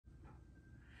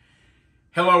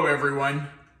Hello everyone,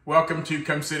 welcome to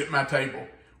Come Sit at My Table.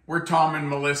 We're Tom and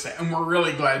Melissa and we're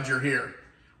really glad you're here.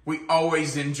 We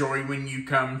always enjoy when you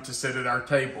come to sit at our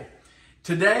table.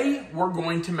 Today we're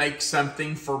going to make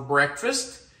something for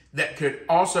breakfast that could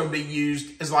also be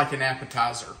used as like an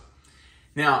appetizer.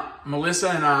 Now, Melissa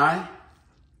and I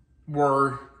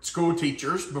were school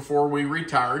teachers before we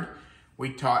retired.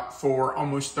 We taught for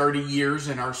almost 30 years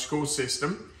in our school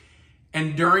system,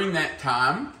 and during that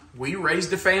time we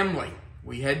raised a family.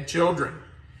 We had children.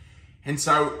 And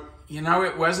so,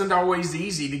 it wasn't always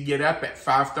easy to get up at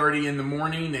 5:30 in the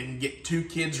morning and get two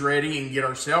kids ready and get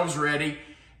ourselves ready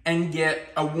and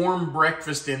get a warm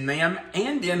breakfast in them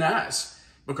and in us,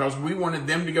 because we wanted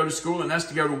them to go to school and us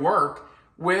to go to work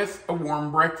with a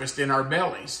warm breakfast in our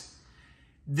bellies.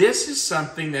 This is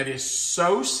something that is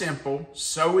so simple,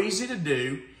 so easy to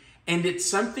do, and it's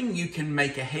something you can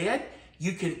make ahead.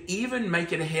 You can even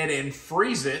make it ahead and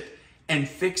freeze it and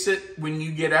fix it when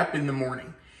you get up in the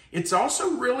morning. It's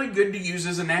also really good to use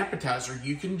as an appetizer.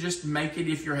 You can just make it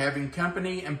if you're having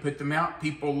company and put them out.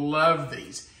 People love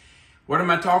these. What am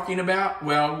I talking about?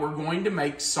 Well, we're going to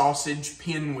make sausage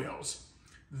pinwheels.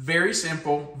 Very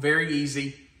simple, very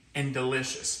easy, and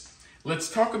delicious. Let's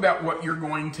talk about what you're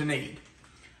going to need.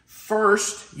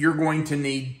 First, you're going to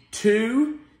need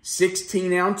two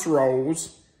 16-ounce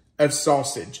rolls of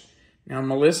sausage. Now,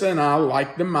 Melissa and I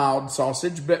like the mild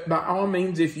sausage, but by all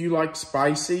means, if you like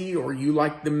spicy or you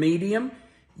like the medium,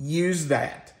 use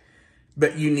that.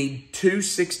 But you need two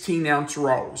 16-ounce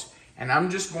rolls. And I'm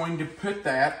just going to put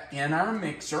that in our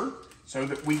mixer so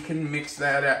that we can mix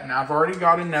that up. Now, I've already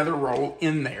got another roll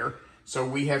in there, so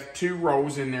we have two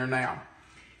rolls in there now.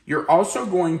 You're also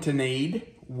going to need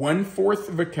 1/4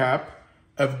 of a cup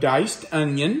of diced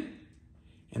onion,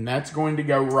 and that's going to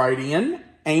go right in,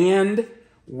 and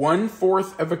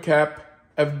 1/4 of a cup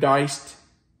of diced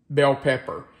bell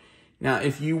pepper. Now,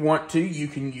 if you want to, you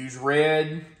can use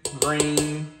red,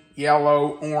 green,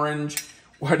 yellow, orange,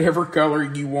 whatever color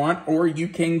you want, or you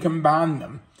can combine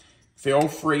them. Feel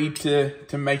free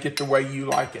to make it the way you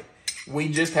like it. We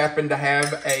just happen to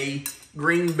have a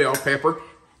green bell pepper.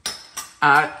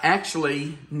 I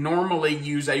actually normally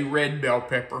use a red bell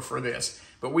pepper for this,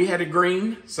 but we had a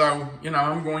green, so,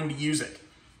 I'm going to use it.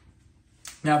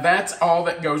 Now, that's all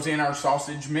that goes in our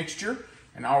sausage mixture,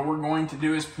 and all we're going to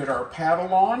do is put our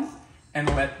paddle on and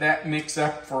let that mix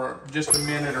up for just a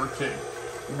minute or two.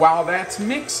 While that's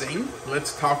mixing,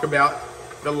 let's talk about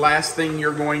the last thing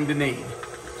you're going to need.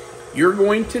 You're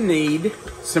going to need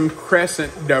some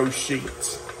crescent dough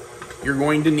sheets. You're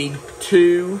going to need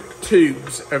 2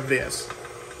 tubes of this.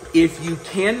 If you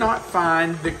cannot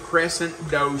find the crescent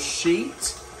dough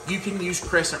sheets, you can use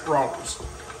crescent rolls.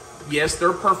 Yes,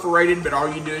 they're perforated, but all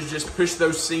you do is just push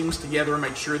those seams together and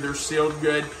make sure they're sealed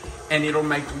good, and it'll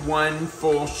make one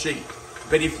full sheet.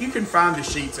 But if you can find the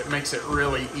sheets, it makes it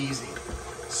really easy.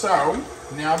 So,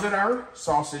 now that our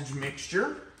sausage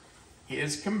mixture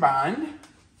is combined,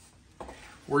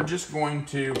 we're just going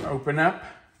to open up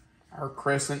our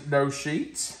crescent dough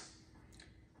sheets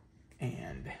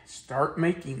and start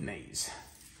making these.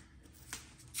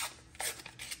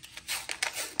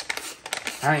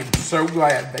 I am so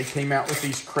glad they came out with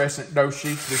these crescent dough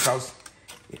sheets, because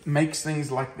it makes things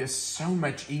like this so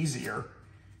much easier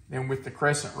than with the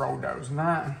crescent roll doughs. And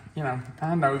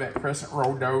I know that crescent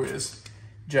roll dough is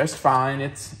just fine.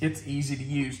 It's easy to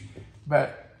use,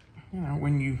 but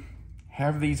when you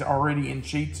have these already in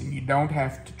sheets and you don't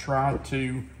have to try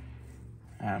to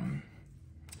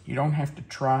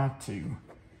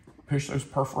push those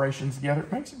perforations together,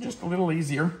 it makes it just a little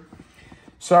easier.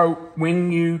 So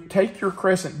when you take your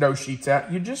crescent dough sheets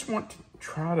out, you just want to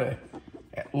try to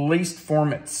at least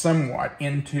form it somewhat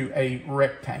into a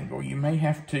rectangle. You may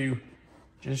have to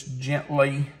just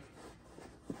gently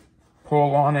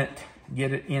pull on it,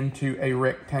 get it into a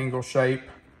rectangle shape.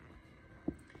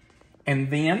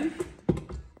 And then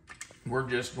we're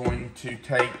just going to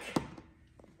take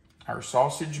our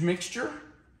sausage mixture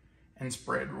and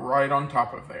spread right on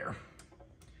top of there.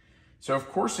 So of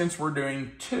course, since we're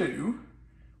doing 2,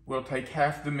 we'll take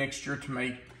half the mixture to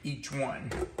make each one.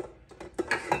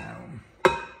 So,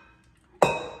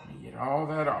 let me get all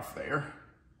that off there.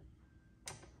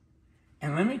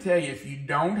 And let me tell you, if you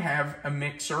don't have a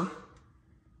mixer,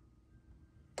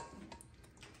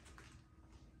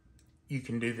 you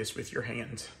can do this with your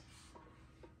hands.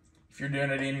 If you're doing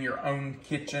it in your own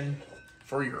kitchen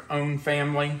for your own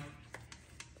family,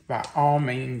 by all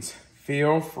means,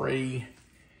 feel free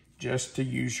just to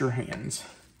use your hands.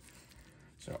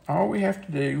 So all we have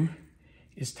to do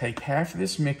is take half of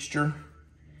this mixture,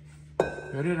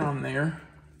 put it on there,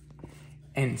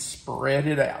 and spread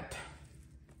it out.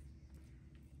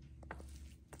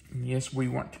 And yes, we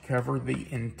want to cover the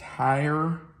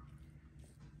entire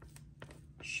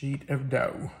sheet of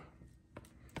dough.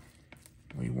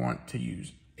 We want to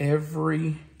use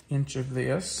every inch of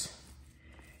this,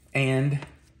 and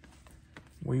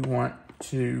we want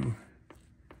to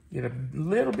get a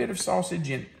little bit of sausage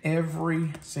in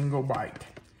every single bite.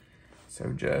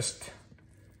 So just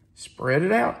spread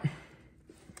it out,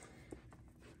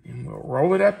 and we'll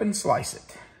roll it up and slice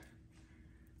it.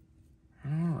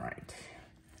 All right,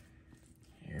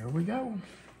 here we go.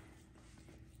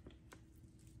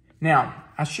 Now,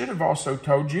 I should have also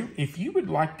told you, if you would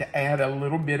like to add a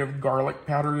little bit of garlic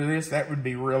powder to this, that would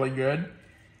be really good.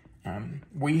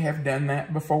 We have done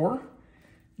that before,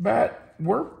 but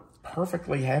we're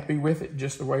perfectly happy with it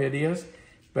just the way it is.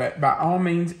 But by all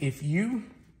means, if you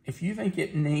think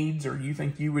it needs, or you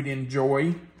think you would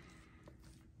enjoy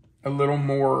a little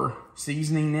more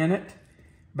seasoning in it,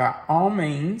 by all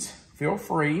means, feel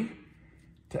free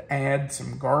to add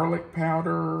some garlic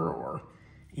powder, or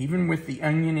even with the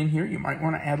onion in here, you might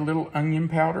want to add a little onion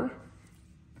powder.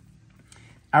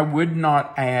 I would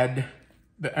not add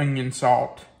the onion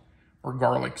salt or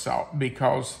garlic salt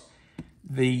because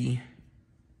the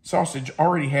sausage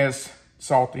already has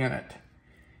salt in it.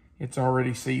 It's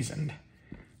already seasoned.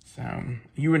 So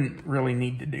you wouldn't really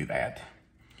need to do that.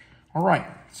 All right,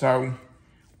 so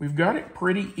we've got it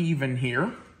pretty even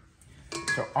here.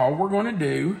 So all we're going to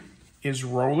do is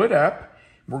roll it up.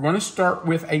 We're going to start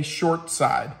with a short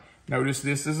side. Notice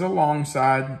this is a long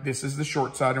side, this is the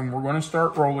short side, and we're going to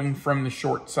start rolling from the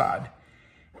short side.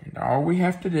 And all we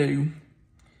have to do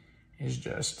is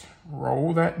just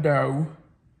roll that dough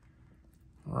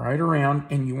right around,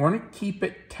 and you want to keep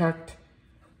it tucked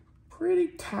pretty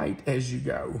tight as you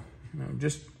go. Now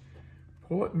just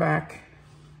pull it back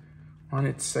on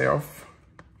itself.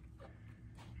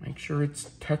 Make sure it's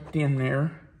tucked in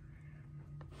there.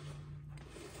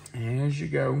 As you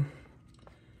go,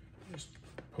 just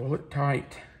pull it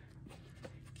tight.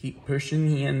 Keep pushing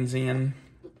the ends in.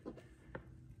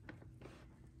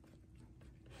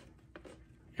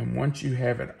 And once you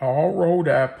have it all rolled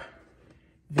up,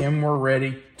 then we're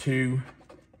ready to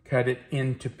cut it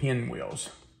into pinwheels.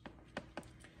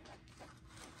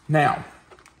 Now,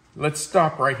 let's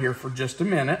stop right here for just a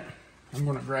minute. I'm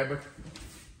going to grab a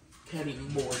cutting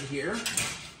board here.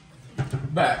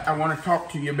 But I want to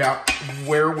talk to you about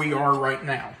where we are right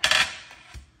now.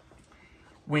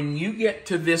 When you get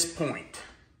to this point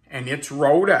and it's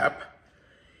rolled up,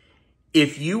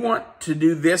 if you want to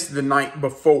do this the night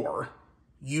before,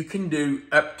 you can do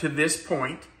up to this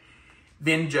point,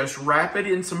 then just wrap it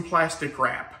in some plastic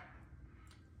wrap,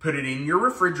 put it in your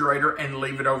refrigerator, and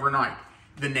leave it overnight.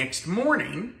 The next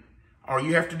morning, all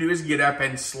you have to do is get up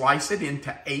and slice it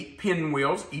into 8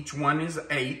 pinwheels. Each one is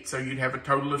 8, so you'd have a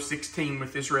total of 16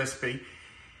 with this recipe.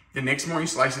 The next morning,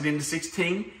 slice it into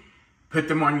 16, put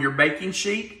them on your baking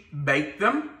sheet, bake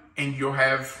them, and you'll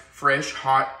have fresh,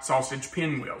 hot sausage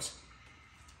pinwheels.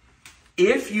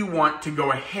 If you want to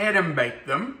go ahead and bake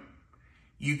them,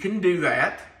 you can do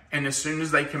that, and as soon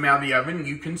as they come out of the oven,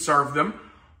 you can serve them,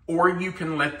 or you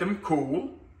can let them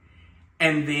cool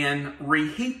and then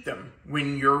reheat them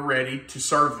when you're ready to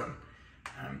serve them.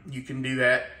 You can do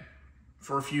that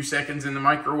for a few seconds in the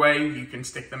microwave. You can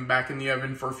stick them back in the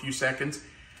oven for a few seconds.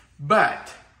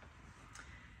 But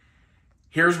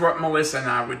here's what Melissa and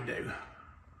I would do.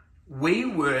 We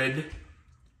would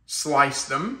slice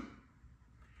them,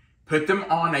 put them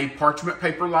on a parchment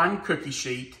paper lined cookie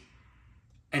sheet,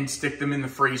 and stick them in the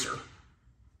freezer.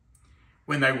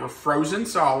 When they were frozen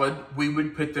solid, we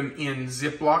would put them in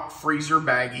Ziploc freezer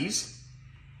baggies.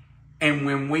 And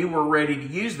when we were ready to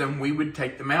use them, we would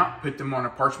take them out, put them on a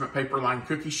parchment paper lined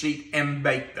cookie sheet, and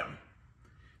bake them.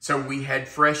 So we had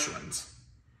fresh ones.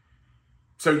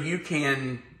 So you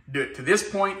can do it to this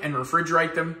point and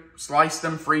refrigerate them, slice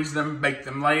them, freeze them, bake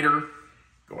them later.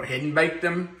 Go ahead and bake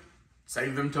them,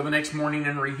 save them till the next morning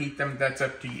and reheat them. That's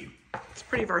up to you. It's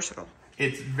pretty versatile.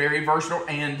 It's very versatile,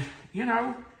 and you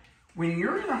know, when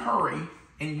you're in a hurry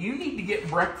and you need to get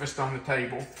breakfast on the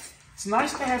table, it's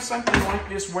nice to have something like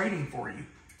this waiting for you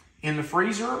in the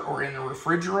freezer or in the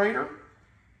refrigerator.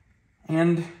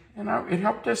 And, you know, it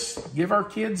helped us give our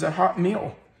kids a hot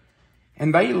meal.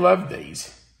 And they love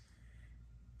these.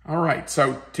 All right,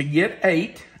 so to get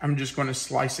 8, I'm just going to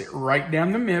slice it right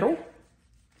down the middle.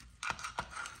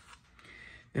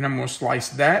 Then I'm going to slice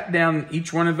that down,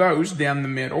 each one of those down the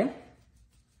middle.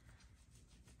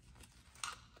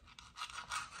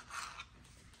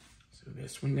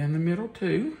 This one down the middle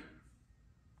too.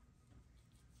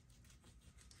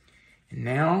 And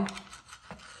now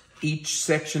each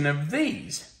section of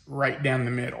these right down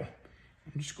the middle.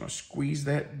 I'm just going to squeeze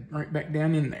that right back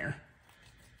down in there.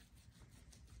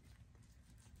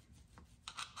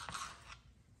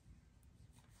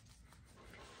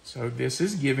 So this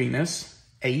is giving us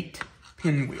 8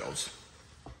 pinwheels.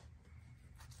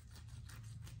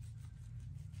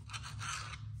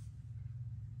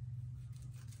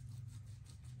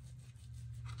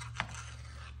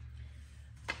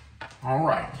 All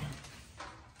right,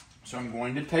 so I'm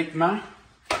going to take my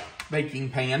baking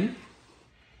pan.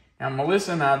 Now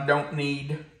Melissa and I don't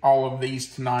need all of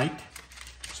these tonight,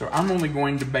 so I'm only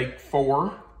going to bake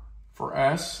 4 for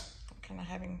us. Kind of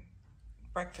having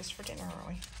breakfast for dinner, are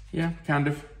we? Yeah, kind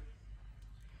of.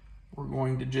 We're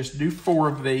going to just do 4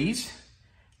 of these.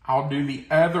 I'll do the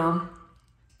other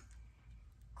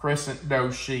crescent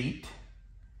dough sheet,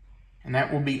 and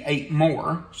that will be 8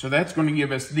 more. So that's going to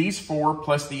give us these 4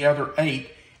 plus the other 8,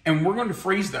 and we're going to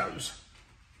freeze those.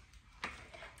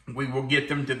 We will get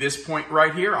them to this point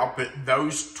right here. I'll put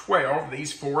those 12,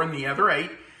 these 4 and the other 8,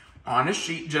 on a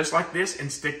sheet just like this and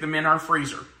stick them in our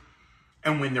freezer.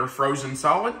 And when they're frozen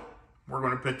solid, we're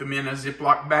going to put them in a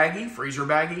Ziploc baggie, freezer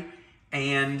baggie,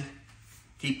 and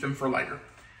keep them for later.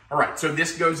 All right, so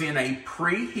this goes in a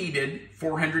preheated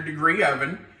 400-degree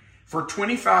oven for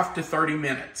 25 to 30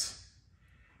 minutes.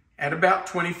 At about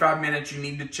 25 minutes, you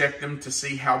need to check them to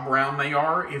see how brown they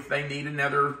are. If they need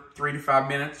another 3 to 5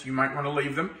 minutes, you might want to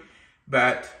leave them.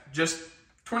 But just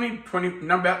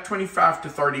about 25 to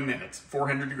 30 minutes,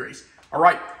 400 degrees. All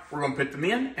right, we're going to put them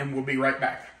in, and we'll be right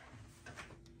back.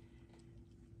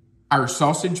 Our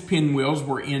sausage pinwheels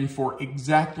were in for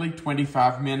exactly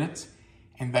 25 minutes,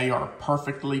 and they are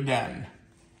perfectly done.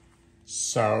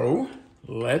 So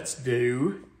let's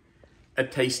do a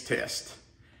taste test.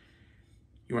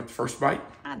 You want the first bite?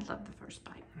 I'd love the first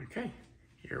bite. Okay,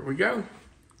 here we go.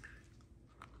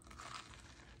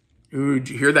 Ooh, did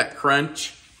you hear that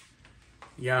crunch?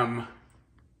 Yum.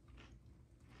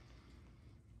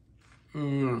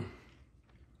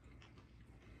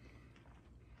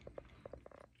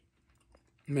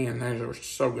 Man, those are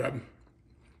so good.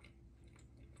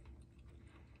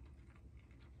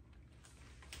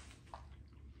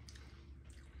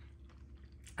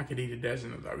 I could eat a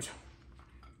dozen of those.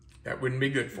 That wouldn't be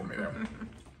good for me though.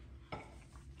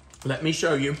 Let me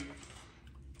show you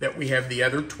that we have the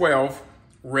other 12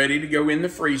 ready to go in the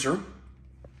freezer.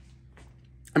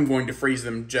 I'm going to freeze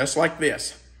them just like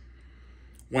this.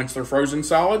 Once they're frozen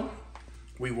solid,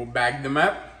 we will bag them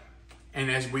up, and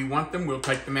as we want them, we'll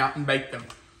take them out and bake them.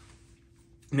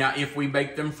 Now, if we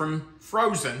bake them from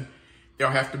frozen, they'll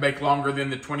have to bake longer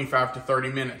than the 25 to 30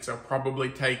 minutes. They'll probably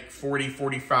take 40,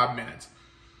 45 minutes.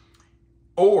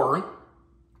 Or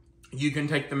you can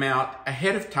take them out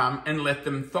ahead of time and let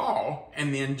them thaw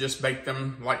and then just bake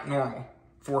them like normal,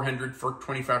 400 for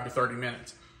 25 to 30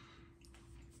 minutes.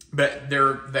 But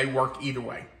they work either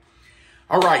way.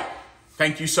 All right,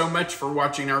 thank you so much for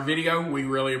watching our video. We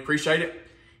really appreciate it.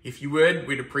 If you would,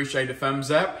 we'd appreciate a thumbs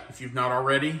up. If you've not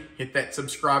already, hit that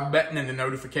subscribe button and the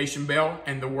notification bell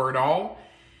and the word all.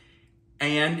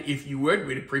 And if you would,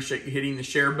 we'd appreciate you hitting the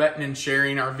share button and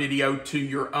sharing our video to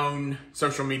your own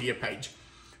social media page.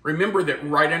 Remember that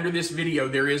right under this video,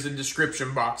 there is a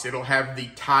description box. It'll have the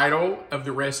title of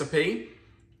the recipe.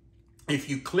 If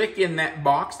you click in that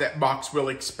box will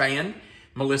expand.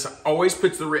 Melissa always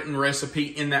puts the written recipe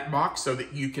in that box so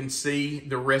that you can see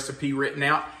the recipe written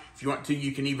out. If you want to,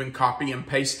 you can even copy and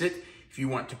paste it if you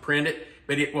want to print it,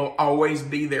 but it will always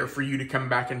be there for you to come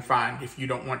back and find if you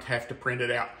don't want to have to print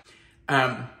it out.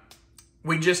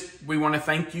 We want to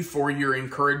thank you for your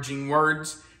encouraging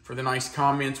words, for the nice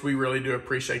comments. We really do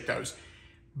appreciate those.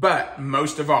 But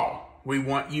most of all, we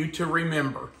want you to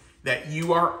remember that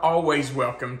you are always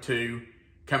welcome to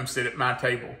come sit at my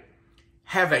table.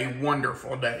 Have a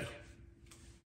wonderful day.